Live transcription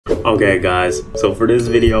Okay guys, so for this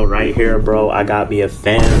video right here, bro, I got me a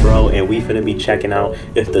fan, bro, and we finna be checking out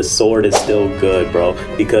if the sword is still good, bro,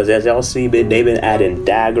 because as y'all see, they've been adding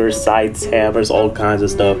daggers, sights, hammers, all kinds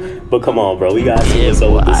of stuff. But come on, bro, we gotta see what's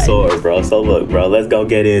up with the sword, bro. So look, bro, let's go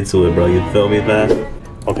get into it, bro. You feel me, man?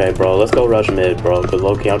 Okay, bro, let's go rush mid, bro, because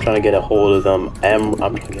low-key, I'm trying to get a hold of them. I'm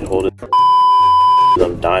trying to get a hold of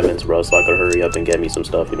them diamonds, bro, so I could hurry up and get me some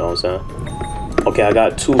stuff, you know what I'm saying? Okay, I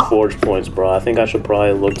got 2 forge points, bro. I think I should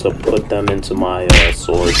probably look to put them into my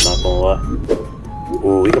sword, not gonna lie.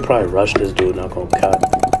 Ooh, we could probably rush this dude, not gonna cap.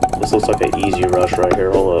 This looks like an easy rush right here.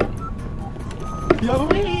 Hold up.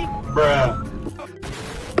 Bruh.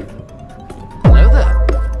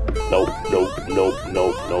 Nope.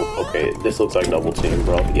 Okay, this looks like double team,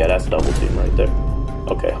 bro. Yeah, that's double team right there.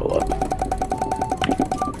 Okay, hold up.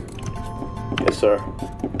 Yes, sir.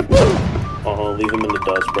 Leave him in the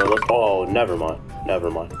dust, bro. Oh, never mind.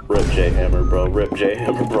 Rip JHammur, bro. Rip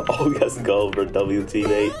JHammur, bro. Oh, let's go, bro.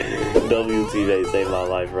 WT8. WT8 saved my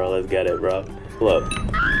life, bro. Let's get it, bro. Look.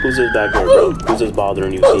 Who's this back here, bro? Who's this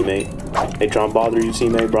bothering you, teammate? Hey, trying to bother you,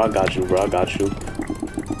 teammate, bro? I got you, bro. I got you.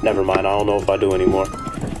 Never mind. I don't know if I do anymore.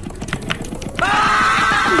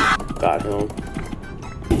 Got him.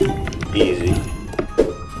 Easy.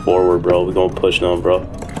 Forward, bro. We're gonna push them, bro.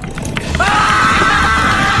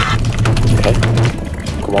 Okay.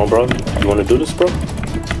 Come on, bro. You want to do this, bro?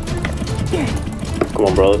 Come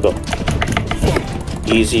on, bro. Let's go.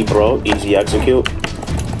 Easy, bro. Easy execute.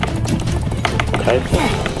 Okay.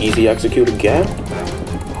 Easy execute again.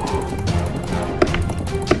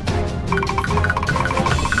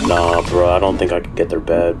 Nah, bro. I don't think I could get their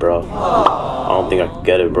bed, bro. I don't think I could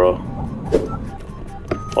get it, bro.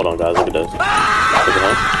 Hold on, guys. Look at this.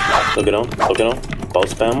 Look at him. Bow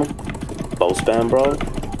spam him. Bow spam, bro.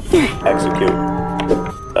 Execute.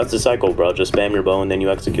 That's the cycle, bro. Just spam your bow and then you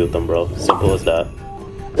execute them, bro. Simple as that.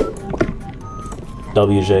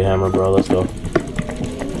 JHammur, bro. Let's go.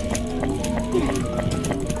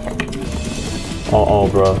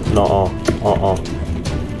 Bro. No.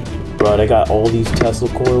 Bro, they got all these Tesla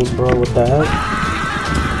coils, bro. What the heck?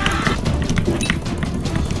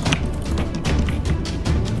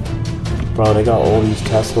 Bro, they got all these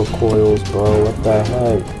Tesla coils, bro. What the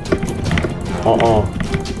heck?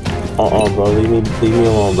 Bro, leave me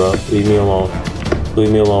alone, bro. Leave me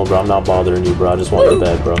alone, bro. I'm not bothering you, bro. I just want the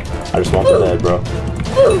bed, bro.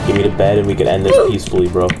 Give me the bed and we can end this peacefully,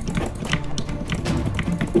 bro.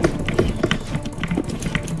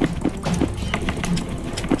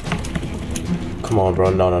 Come on, bro.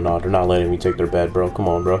 No. They're not letting me take their bed, bro. Come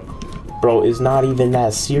on, bro. Bro, it's not even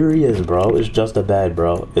that serious, bro. It's just a bed,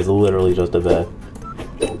 bro. It's literally just a bed.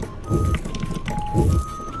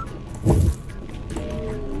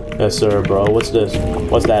 Yes, sir, bro. What's this?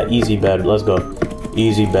 What's that? Easy bed. Let's go.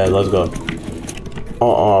 Easy bed. Let's go.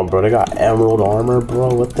 Bro. They got emerald armor,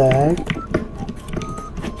 bro. What the heck?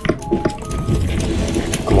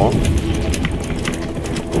 Come on.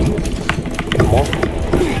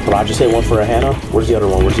 Bro, I just hit one for a Hannah. Where's the other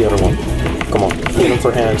one? Come on. Hit him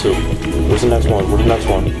for Hannah, too. Where's the next one?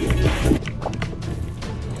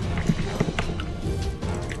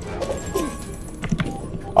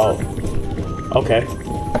 Oh. Okay.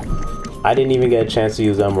 I didn't even get a chance to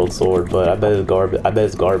use Emerald Sword, but I bet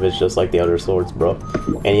it's garbage just like the other swords, bro.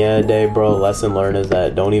 And yeah, day, bro, lesson learned is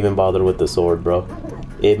that don't even bother with the sword, bro.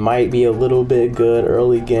 It might be a little bit good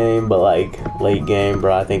early game, but like late game,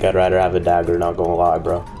 bro, I think I'd rather have a dagger, not gonna lie,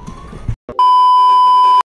 bro.